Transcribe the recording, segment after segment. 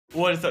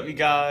What is up, you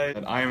guys?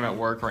 I am at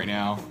work right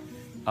now.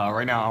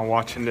 Right now I'm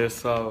watching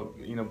this,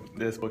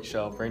 this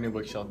bookshelf, brand new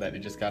bookshelf that they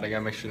just got. I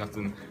gotta make sure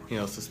nothing,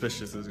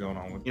 suspicious is going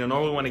on with.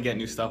 Normally when they get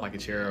new stuff like a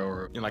chair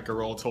or like a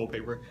roll of toilet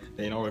paper,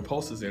 they normally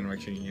post this in to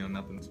make sure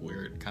nothing's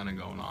weird kind of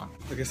going on.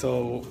 Okay,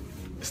 so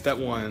step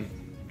one,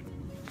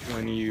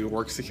 when you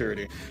work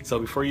security. So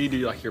before you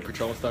do like your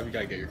patrol stuff, you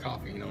gotta get your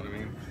coffee. You know what I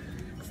mean?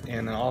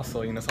 And then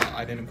also, so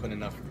I didn't put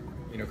enough,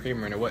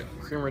 creamer in it. What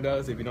creamer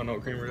does, if you don't know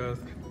what creamer does,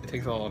 it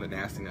takes all the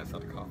nastiness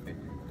out of coffee.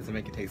 It doesn't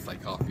make it taste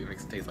like coffee. It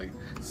makes it taste like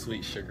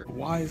sweet sugar.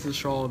 Why is the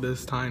straw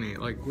this tiny?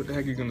 Like, what the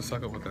heck are you gonna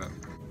suck up with that?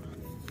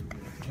 I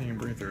can't even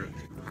breathe through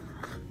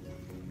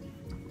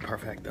it.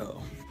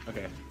 Perfecto.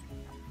 Okay.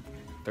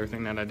 Third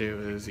thing that I do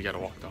is you gotta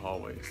walk the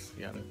hallways.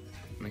 You gotta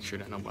make sure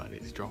that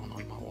nobody's drawing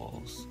on my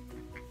walls.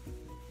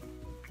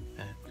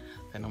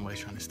 That nobody's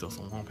trying to steal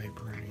some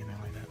wallpaper or anything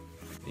like that.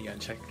 You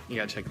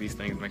gotta check these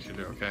things, make sure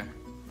they're okay.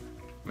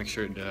 Make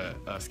sure the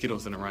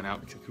Skittles didn't run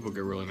out because people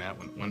get really mad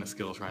when the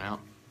Skittles run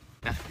out.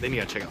 Then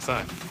you gotta check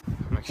outside.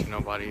 Make sure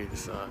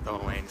nobody's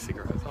throwing away any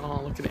cigarettes.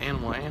 Oh, look at the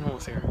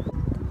animals here.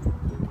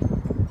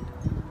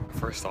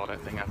 First saw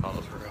that thing, I thought it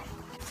was real.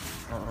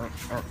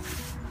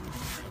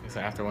 Okay, so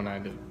after when I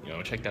did,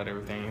 checked out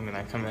everything, then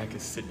I come back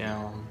and sit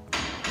down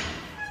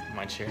in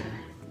my chair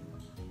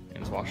and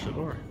just watch the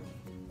door.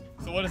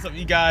 So what is up,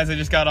 you guys? I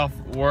just got off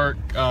work.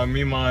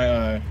 Me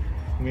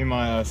and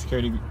my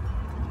security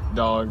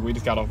dog, we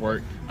just got off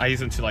work. I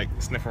use him to like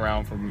sniff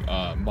around for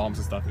bombs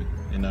and stuff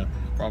in the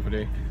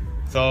property.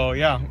 So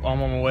yeah,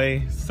 I'm on my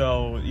way.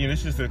 So this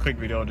is just a quick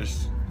video,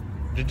 just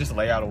a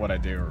layout of what I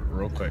do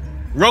real quick.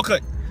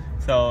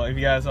 So if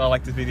you guys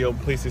like this video,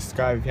 please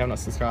subscribe. If you have not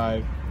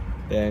subscribed,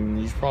 then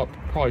you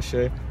probably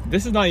should.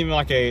 This is not even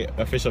like a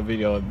official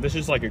video. This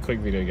is like a quick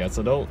video, guys.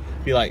 So don't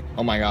be like,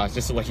 oh my gosh,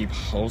 this is what he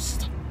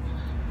posts.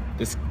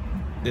 This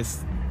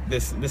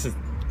is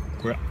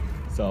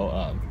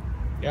so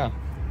yeah.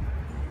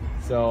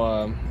 So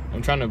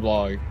I'm trying to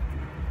vlog,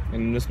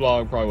 and this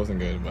vlog probably wasn't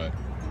good, but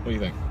what do you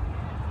think?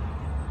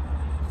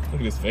 Look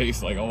at his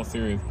face, like all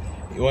serious.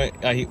 Look,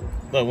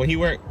 when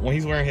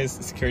he's wearing his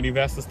security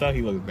vest and stuff,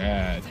 he looks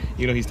bad.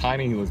 He's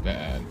tiny, he looks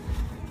bad.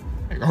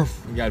 Like,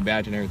 he got a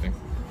badge and everything.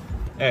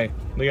 Hey,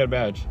 look at a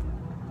badge.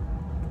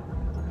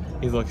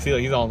 He's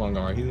all on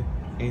guard.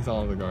 He's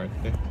all on the guard.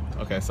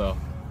 Okay, so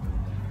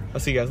I'll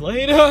see you guys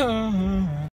later.